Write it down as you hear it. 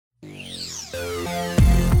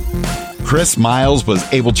Chris Miles was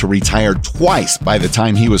able to retire twice by the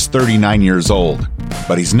time he was 39 years old.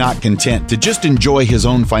 But he's not content to just enjoy his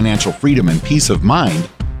own financial freedom and peace of mind.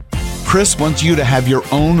 Chris wants you to have your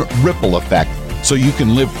own ripple effect so you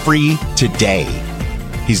can live free today.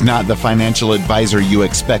 He's not the financial advisor you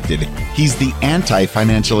expected. He's the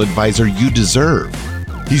anti-financial advisor you deserve.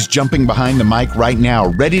 He's jumping behind the mic right now,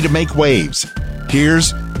 ready to make waves.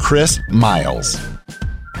 Here's Chris Miles.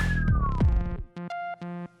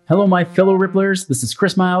 Hello, my fellow Ripplers. This is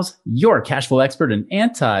Chris Miles, your cash flow expert and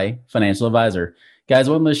anti-financial advisor. Guys,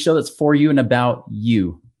 welcome to the show that's for you and about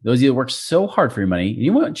you. Those of you that work so hard for your money, and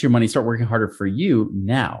you want your money to start working harder for you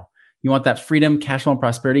now. You want that freedom, cash flow, and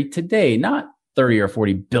prosperity today, not 30 or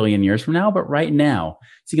 40 billion years from now, but right now.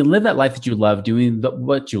 So you can live that life that you love, doing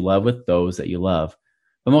what you love with those that you love.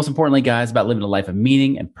 But most importantly, guys, about living a life of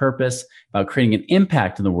meaning and purpose, about creating an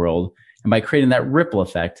impact in the world, and by creating that ripple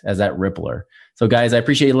effect as that rippler. So guys, I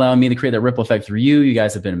appreciate you allowing me to create that ripple effect through you. You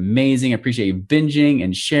guys have been amazing. I appreciate you binging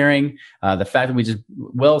and sharing. The fact that we just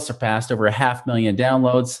well surpassed over 500,000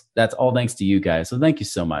 downloads, that's all thanks to you guys. So thank you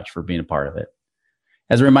so much for being a part of it.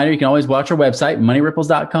 As a reminder, you can always watch our website,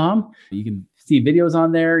 moneyripples.com. You can see videos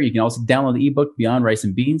on there. You can also download the ebook, Beyond Rice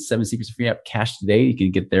and Beans, 7 Secrets to Free Up Cash Today. You can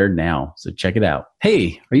get there now. So check it out.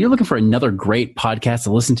 Hey, are you looking for another great podcast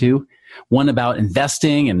to listen to? One about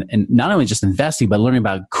investing and not only just investing, but learning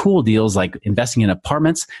about cool deals like investing in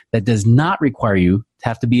apartments that does not require you to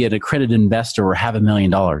have to be an accredited investor or have $1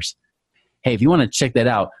 million. Hey, if you want to check that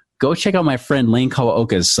out, go check out my friend Lane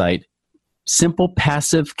Kawaoka's site,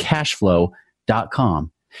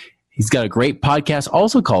 simplepassivecashflow.com. He's got a great podcast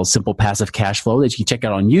also called Simple Passive Cash Flow that you can check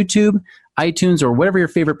out on YouTube, iTunes, or whatever your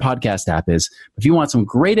favorite podcast app is. If you want some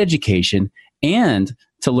great education and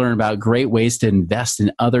to learn about great ways to invest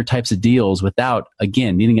in other types of deals without,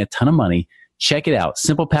 again, needing a ton of money, check it out,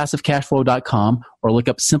 simplepassivecashflow.com, or look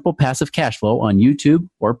up Simple Passive Cash Flow on YouTube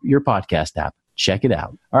or your podcast app. Check it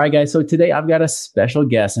out. All right, guys. So today I've got a special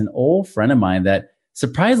guest, an old friend of mine that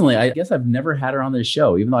surprisingly, I guess I've never had her on this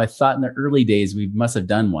show, even though I thought in the early days we must have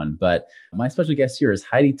done one. But my special guest here is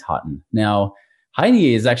Heidi Totten. Now,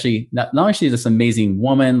 Heidi is actually, not only she's this amazing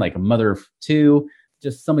woman, like a mother of two,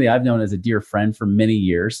 just somebody I've known as a dear friend for many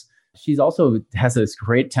years. She's also has this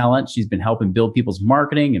great talent. She's been helping build people's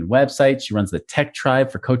marketing and websites. She runs the Tech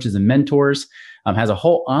Tribe for coaches and mentors, has a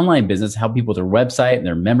whole online business, help people with their website and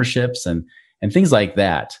their memberships and things like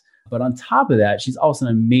that. But on top of that, she's also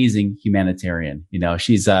an amazing humanitarian. You know,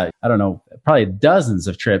 she's, probably dozens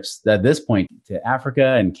of trips at this point to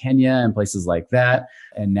Africa and Kenya and places like that.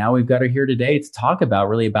 And now we've got her here today to talk about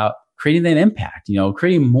creating that impact,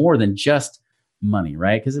 creating more than just money,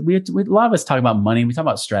 right? Because a lot of us talk about money, we talk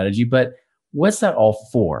about strategy, but what's that all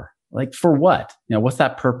for? Like for what? What's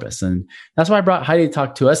that purpose? And that's why I brought Heidi to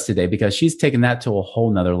talk to us today, because she's taken that to a whole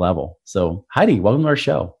nother level. So Heidi, welcome to our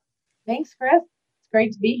show. Thanks, Chris.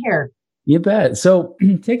 Great to be here. You bet. So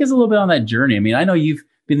take us a little bit on that journey. I mean, I know you've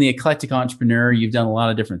been the eclectic entrepreneur. You've done a lot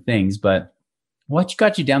of different things, but what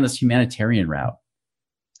got you down this humanitarian route?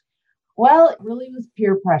 Well, it really was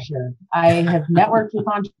peer pressure. I have networked with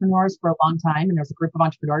entrepreneurs for a long time, and there's a group of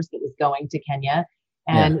entrepreneurs that was going to Kenya,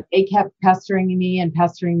 and they kept pestering me. And,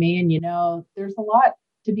 there's a lot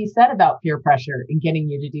to be said about peer pressure and getting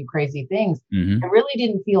you to do crazy things. Mm-hmm. I really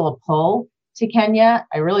didn't feel a pull to Kenya.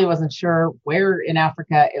 I really wasn't sure where in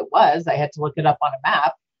Africa it was. I had to look it up on a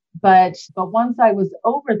map. But once I was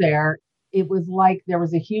over there, it was like there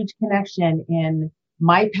was a huge connection in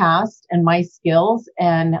my past and my skills.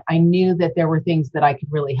 And I knew that there were things that I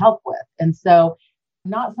could really help with. And so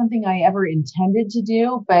not something I ever intended to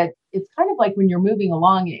do, but it's kind of like when you're moving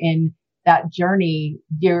along in that journey,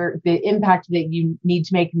 the impact that you need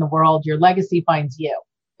to make in the world, your legacy finds you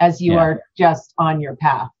as you are just on your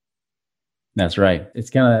path. That's right. It's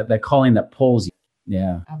kind of that calling that pulls you.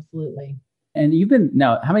 Yeah, absolutely. And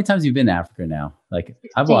how many times have you been to Africa now? Like 16.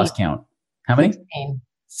 I've lost count. How many?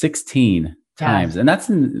 16 times. And that's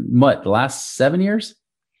in the last 7 years?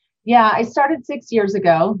 Yeah, I started 6 years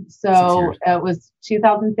ago. So it was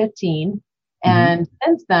 2015. And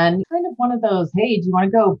since then, kind of one of those, hey, do you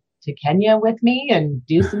want to go to Kenya with me and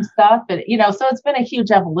do some stuff? And, so it's been a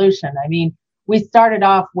huge evolution. I mean, we started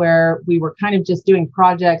off where we were kind of just doing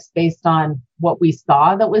projects based on what we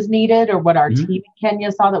saw that was needed or what our team in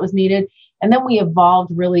Kenya saw that was needed. And then we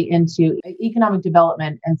evolved really into economic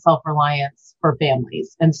development and self-reliance for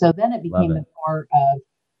families. And so then it became more of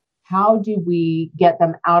how do we get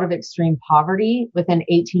them out of extreme poverty within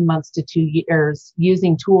 18 months to 2 years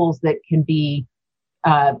using tools that can be,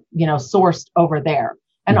 sourced over there.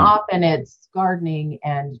 And often it's gardening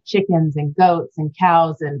and chickens and goats and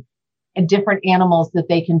cows and different animals that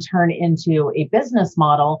they can turn into a business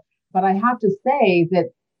model But I have to say that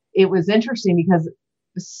it was interesting because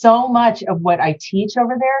so much of what I teach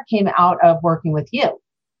over there came out of working with you.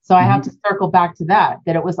 So I have to circle back to that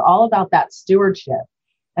it was all about that stewardship.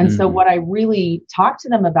 And so what I really talk to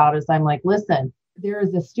them about is I'm like, listen, there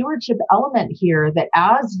is a stewardship element here that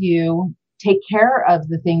as you take care of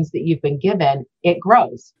the things that you've been given, it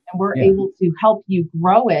grows. And we're able to help you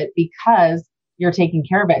grow it because you're taking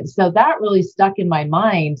care of it. So that really stuck in my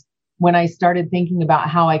mind when I started thinking about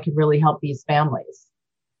how I could really help these families.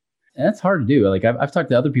 And that's hard to do. Like I've talked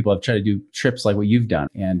to other people, I've tried to do trips like what you've done.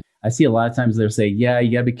 And I see a lot of times they'll say, yeah,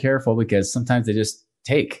 you gotta be careful because sometimes they just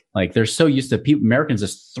take, like they're so used to people, Americans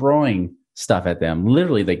just throwing stuff at them,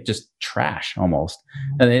 literally like just trash almost.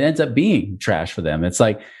 And it ends up being trash for them. It's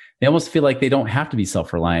like, they almost feel like they don't have to be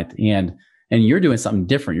self-reliant. And you're doing something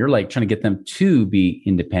different. You're like trying to get them to be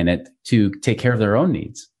independent, to take care of their own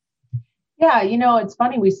needs. Yeah, it's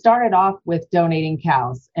funny. We started off with donating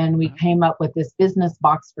cows and we came up with this business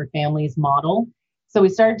box for families model. So we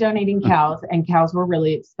started donating cows and cows were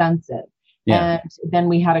really expensive. Yeah. And then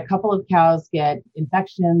we had a couple of cows get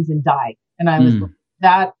infections and die. And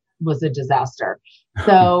that was a disaster.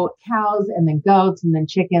 So cows and then goats and then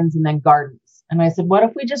chickens and then gardens. And I said, what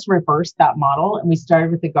if we just reversed that model? And we started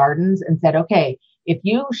with the gardens and said, okay, if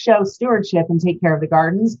you show stewardship and take care of the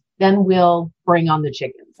gardens, then we'll bring on the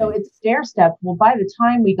chickens. So it's stair step. Well, by the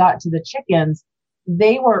time we got to the chickens,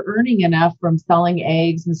 they were earning enough from selling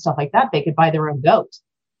eggs and stuff like that. They could buy their own goat.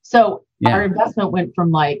 So our investment went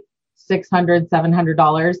from like $600,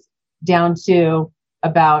 $700 down to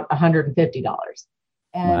about $150.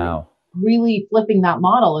 And really flipping that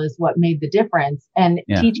model is what made the difference and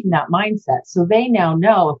teaching that mindset. So they now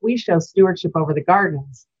know if we show stewardship over the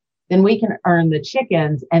gardens, then we can earn the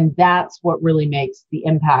chickens. And that's what really makes the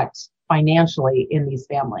impact financially in these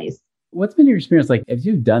families. What's been your experience like if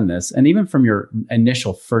you've done this and even from your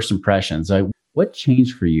initial first impressions, like what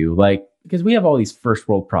changed for you? Like, because we have all these first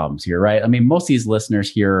world problems here, right? I mean, most of these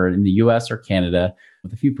listeners here are in the US or Canada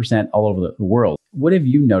with a few percent all over the world. What have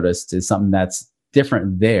you noticed is something that's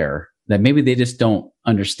different there that maybe they just don't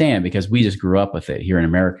understand because we just grew up with it here in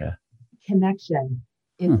America? Connection.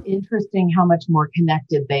 It's interesting how much more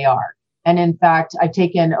connected they are. And in fact, I've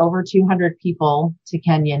taken over 200 people to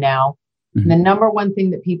Kenya now. The number one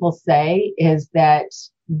thing that people say is that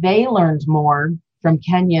they learned more from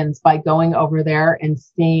Kenyans by going over there and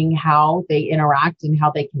seeing how they interact and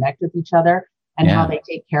how they connect with each other and how they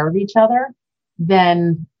take care of each other,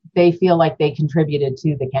 then they feel like they contributed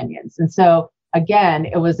to the Kenyans. And so again,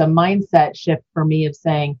 it was a mindset shift for me of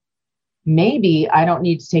saying, maybe I don't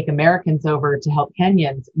need to take Americans over to help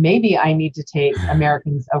Kenyans. Maybe I need to take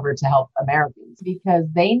Americans over to help Americans because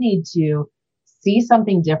they need to see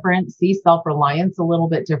something different, see self-reliance a little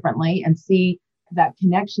bit differently, and see that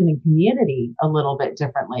connection and community a little bit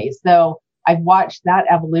differently. So I've watched that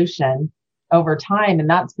evolution over time, and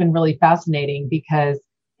that's been really fascinating because,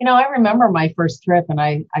 I remember my first trip and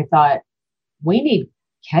I thought, we need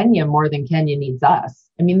Kenya more than Kenya needs us.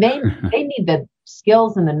 I mean, they need the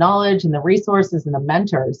skills and the knowledge and the resources and the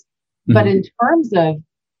mentors. But in terms of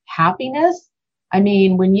happiness, I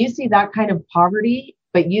mean, when you see that kind of poverty,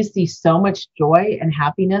 but you see so much joy and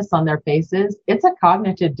happiness on their faces, it's a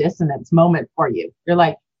cognitive dissonance moment for you. You're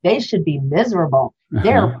like, they should be miserable.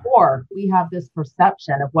 Therefore, we have this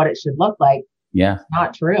perception of what it should look like. Yeah. It's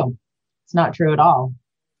not true. It's not true at all.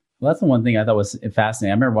 Well, that's the one thing I thought was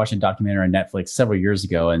fascinating. I remember watching a documentary on Netflix several years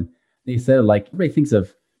ago, and they said, like, everybody thinks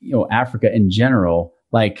of, Africa in general,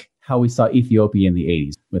 like how we saw Ethiopia in the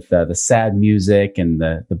 80s with the sad music and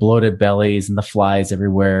the bloated bellies and the flies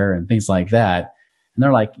everywhere and things like that. And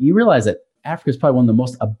they're like, you realize that Africa is probably one of the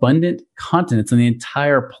most abundant continents on the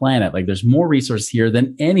entire planet. Like there's more resources here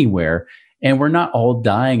than anywhere. And we're not all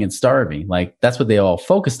dying and starving. Like that's what they all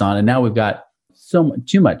focused on. And now we've got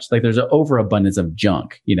too much, like there's an overabundance of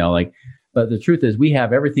junk, but the truth is we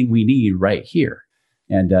have everything we need right here.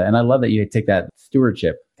 And I love that you take that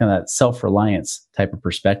stewardship, kind of that self-reliance type of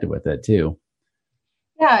perspective with it too.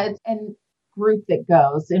 Yeah. And group that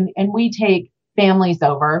goes and we take families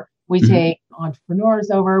over. We take entrepreneurs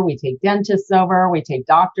over, we take dentists over, we take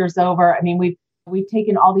doctors over. I mean, we've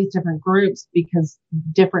taken all these different groups because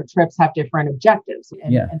different trips have different objectives.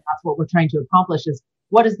 And that's what we're trying to accomplish is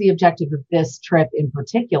what is the objective of this trip in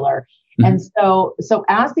particular? And so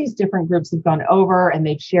as these different groups have gone over and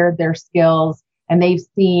they've shared their skills and they've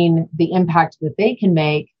seen the impact that they can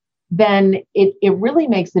make, then it really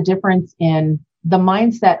makes a difference in the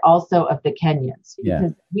mindset also of the Kenyans.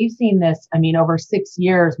 Because we've seen this, I mean, over 6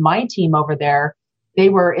 years, my team over there, they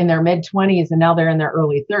were in their mid-20s and now they're in their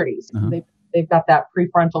early 30s. They've got that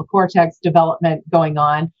prefrontal cortex development going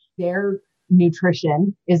on. They're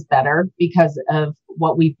nutrition is better because of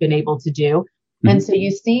what we've been able to do. And so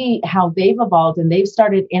you see how they've evolved and they've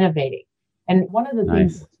started innovating. And one of the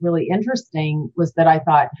things that's really interesting was that I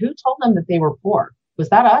thought, who told them that they were poor? Was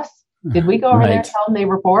that us? Did we go over there and tell them they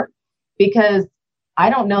were poor? Because I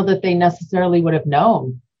don't know that they necessarily would have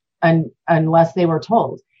known unless they were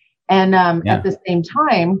told. And at the same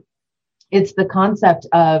time, it's the concept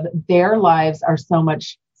of their lives are so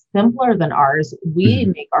much simpler than ours. We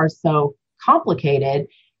make ours so complicated.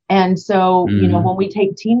 And so, you know, when we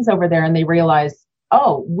take teams over there and they realize,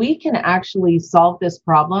 oh, we can actually solve this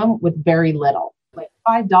problem with very little. Like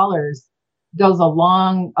 $5 goes a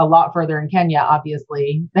lot further in Kenya,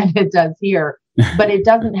 obviously, than it does here. But it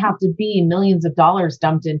doesn't have to be millions of dollars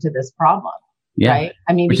dumped into this problem. Yeah. Right?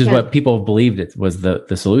 I mean, which is what people believed it was the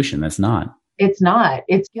solution. That's not. It's not.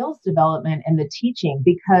 It's skills development and the teaching,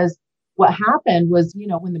 because what happened was, you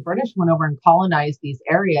know, when the British went over and colonized these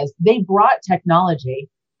areas, they brought technology.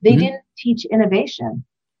 They didn't teach innovation.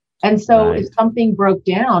 And so if something broke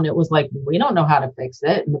down, it was like, we don't know how to fix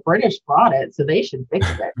it. And the British brought it, so they should fix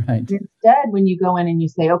it. Instead, when you go in and you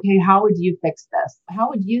say, okay, how would you fix this? How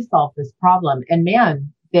would you solve this problem? And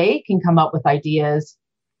man, they can come up with ideas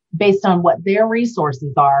based on what their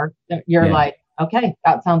resources are. You're like, okay,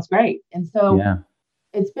 that sounds great. And so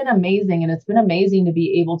it's been amazing. And it's been amazing to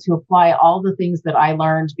be able to apply all the things that I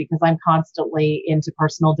learned, because I'm constantly into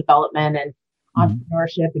personal development and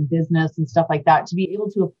entrepreneurship and business and stuff like that, to be able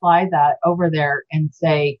to apply that over there and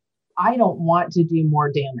say, I don't want to do more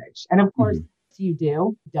damage. And of course, you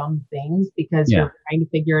do dumb things because you're trying to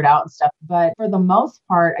figure it out and stuff. But for the most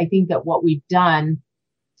part, I think that what we've done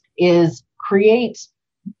is create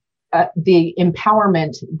the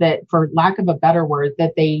empowerment that, for lack of a better word,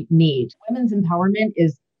 that they need. Women's empowerment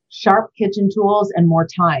is sharp kitchen tools and more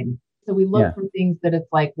time. So we look for things that it's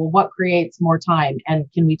like, well, what creates more time? And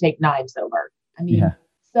can we take knives over? I mean,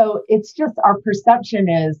 so it's just our perception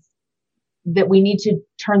is that we need to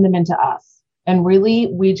turn them into us. And really,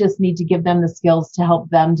 we just need to give them the skills to help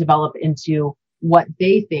them develop into what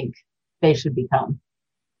they think they should become.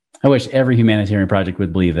 I wish every humanitarian project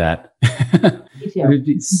would believe that. Me too. It would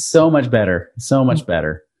be so much better. So much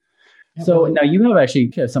better. So now you have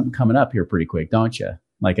actually something coming up here pretty quick, don't you?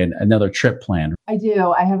 Like another trip plan. I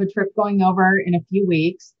do. I have a trip going over in a few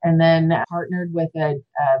weeks, and then partnered with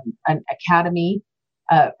an academy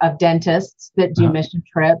of dentists that do mission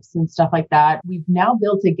trips and stuff like that. We've now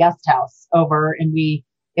built a guest house over, and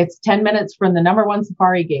it's 10 minutes from the number one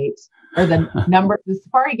safari gate, or the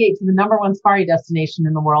safari gate to the number one safari destination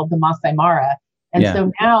in the world, the Masai Mara. And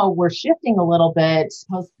so now we're shifting a little bit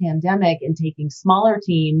post pandemic and taking smaller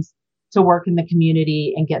teams to work in the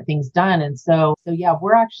community and get things done. And so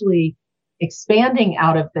we're actually expanding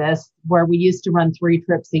out of this, where we used to run 3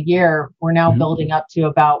 trips a year. We're now building up to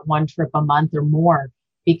about 1 trip a month or more,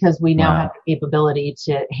 because we now have the capability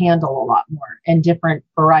to handle a lot more and different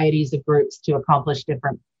varieties of groups to accomplish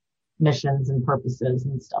different missions and purposes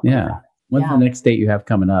and stuff like that. When's the next date you have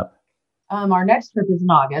coming up? Our next trip is in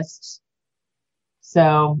August.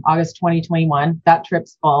 So August 2021, that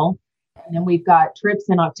trip's full. And then we've got trips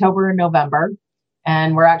in October and November.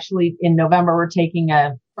 And we're actually, in November, we're taking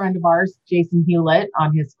a friend of ours, Jason Hewlett,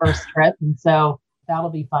 on his first trip. And so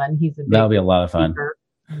that'll be fun. That'll be a lot of fun.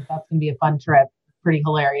 That's going to be a fun trip. Pretty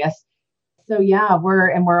hilarious. So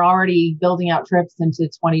we're already building out trips into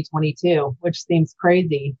 2022, which seems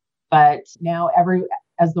crazy. But now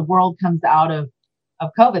as the world comes out of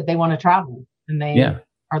COVID, they want to travel, and they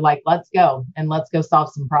are like, let's go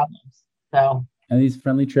solve some problems. So. And these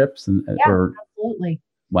friendly trips? Absolutely.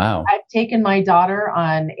 Wow. I've taken my daughter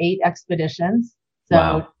on 8 expeditions.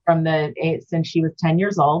 So since she was 10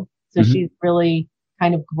 years old. So she's really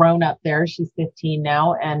kind of grown up there. She's 15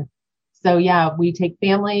 now. And so, we take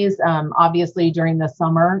families. Obviously, during the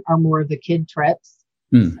summer are more of the kid trips.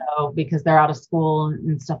 So because they're out of school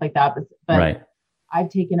and stuff like that. But I've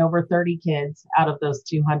taken over 30 kids out of those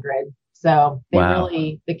 200. So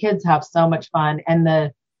the kids have so much fun. And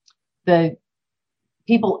the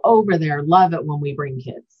people over there love it when we bring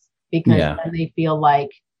kids, because then they feel like,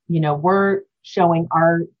 we're showing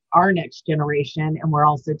our next generation, and we're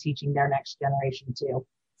also teaching their next generation too.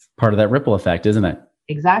 Part of that ripple effect, isn't it?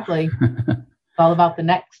 Exactly. It's all about the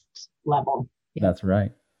next level. That's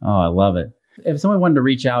right. Oh, I love it. If someone wanted to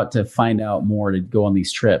reach out to find out more, to go on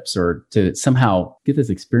these trips, or to somehow get this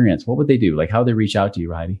experience, what would they do? Like, how would they reach out to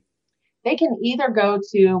you, Heidi? They can either go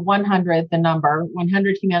to 100, the number,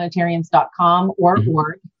 100humanitarians.com or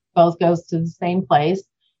org. Both goes to the same place.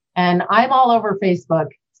 And I'm all over Facebook.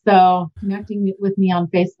 So connecting with me on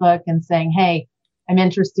Facebook and saying, hey, I'm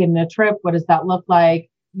interested in a trip. What does that look like?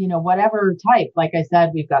 whatever type. Like I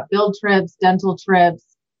said, we've got build trips, dental trips,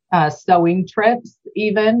 sewing trips,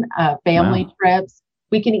 even family trips.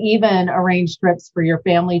 We can even arrange trips for your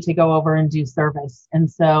family to go over and do service.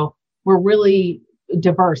 And so we're really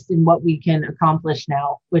diverse in what we can accomplish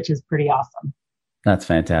now, which is pretty awesome. That's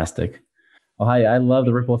fantastic. Well, Heidi, I love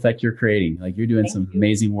the ripple effect you're creating. Like, you're doing some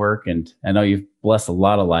amazing work, and I know you've blessed a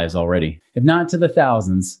lot of lives already, if not to the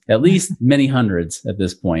thousands, at least many hundreds at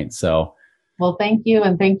this point. So, well, thank you.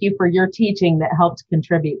 And thank you for your teaching that helped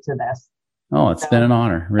contribute to this. Oh, it's been an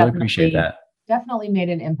honor. Really appreciate that. Definitely made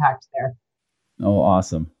an impact there. Oh,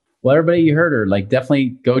 awesome. Well, everybody, you heard her. Like, definitely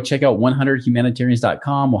go check out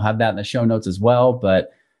 100humanitarians.com. We'll have that in the show notes as well.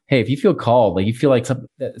 But hey, if you feel called, like you feel like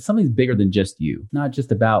something's bigger than just you, not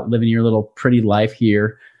just about living your little pretty life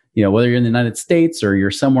here, whether you're in the United States or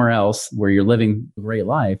you're somewhere else where you're living a great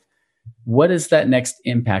life, what is that next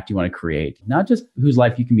impact you want to create? Not just whose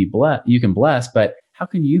life you can bless, but how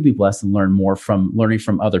can you be blessed and learning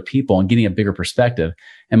from other people and getting a bigger perspective?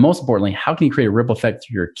 And most importantly, how can you create a ripple effect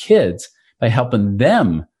through your kids by helping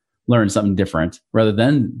them learn something different rather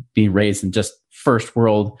than being raised in just first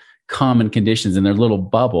world common conditions in their little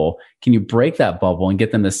bubble? Can you break that bubble and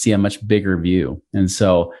get them to see a much bigger view? And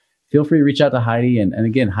so feel free to reach out to Heidi. And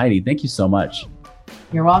again, Heidi, thank you so much.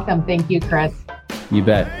 You're welcome. Thank you, Chris. You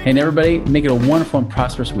bet. Hey, and everybody, make it a wonderful and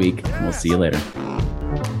prosperous week. And we'll see you later.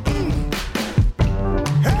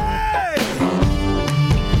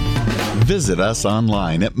 Visit us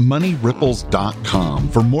online at moneyripples.com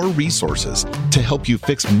for more resources to help you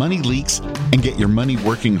fix money leaks and get your money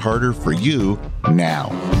working harder for you now.